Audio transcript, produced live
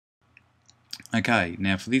Okay,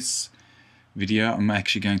 now for this video I'm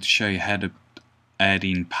actually going to show you how to add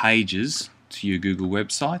in pages to your Google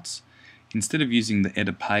websites. Instead of using the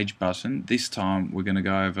edit page button, this time we're going to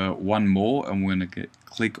go over one more and we're going to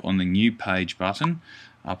click on the new page button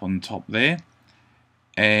up on the top there,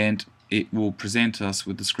 and it will present us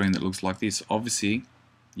with the screen that looks like this. Obviously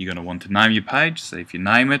you're going to want to name your page, so if you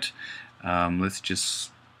name it, let's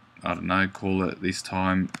just, I don't know, call it this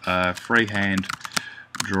time freehand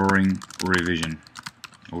drawing revision,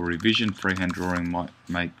 or revision. Freehand drawing might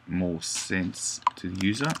make more sense to the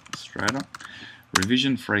user straight up.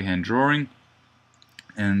 Revision freehand drawing.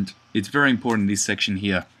 And it's very important in this section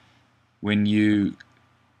here, when you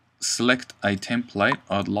select a template,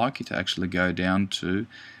 I'd like you to actually go down to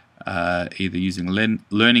either using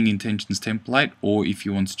learning intentions template, or if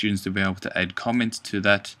you want students to be able to add comments to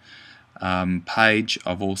that page,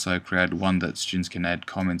 I've also created one that students can add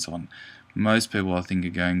comments on. Most people, I think, are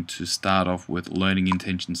going to start off with learning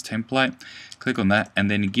intentions template. Click on that, and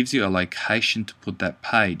then it gives you a location to put that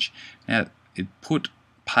page. Now, it put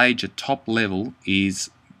page at top level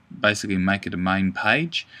is basically make it a main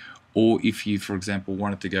page, or if you, for example,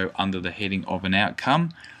 wanted to go under the heading of an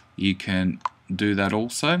outcome, you can do that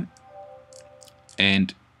also.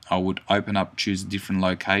 And I would open up, choose a different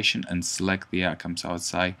location and select the outcome. So I'd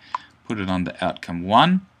say put it under outcome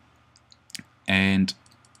 1 and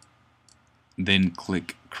then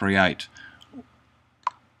click create.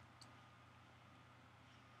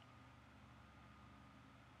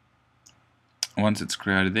 Once it's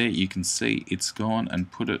created there, you can see it's gone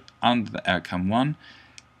and put it under the outcome 1,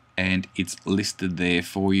 and it's listed there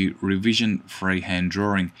for you, revision freehand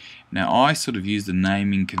drawing. Now I sort of use the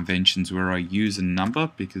naming conventions where I use a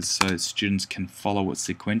number because so students can follow it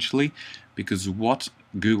sequentially, because what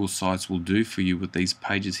Google Sites will do for you with these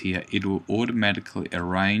pages here, it will automatically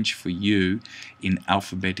arrange for you in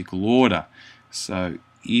alphabetical order. So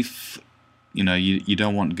if you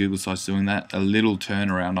don't want Google Sites doing that, a little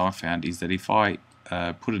turnaround I found is that if I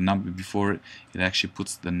put a number before it, it actually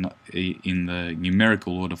puts the in the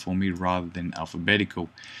numerical order for me rather than alphabetical.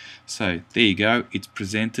 So there you go, it's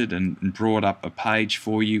presented and brought up a page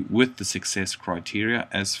for you with the success criteria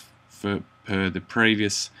as per the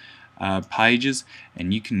previous pages,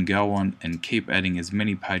 and you can go on and keep adding as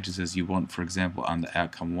many pages as you want, for example under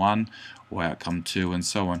outcome 1 or outcome 2 and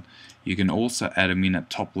so on. You can also add them in at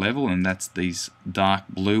top level, and that's these dark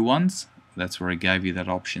blue ones. That's where I gave you that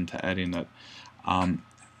option to add in it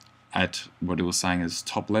at what it was saying as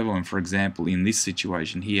top level. And for example, in this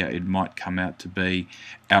situation here, it might come out to be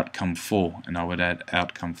outcome 4, and I would add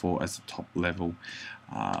outcome 4 as the top level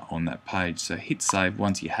on that page. So hit save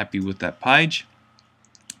once you're happy with that page,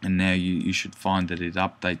 and now you should find that it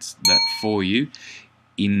updates that for you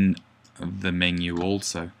in the menu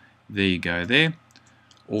also. There you go there,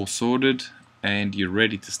 all sorted, and you're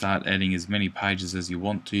ready to start adding as many pages as you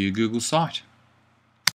want to your Google site.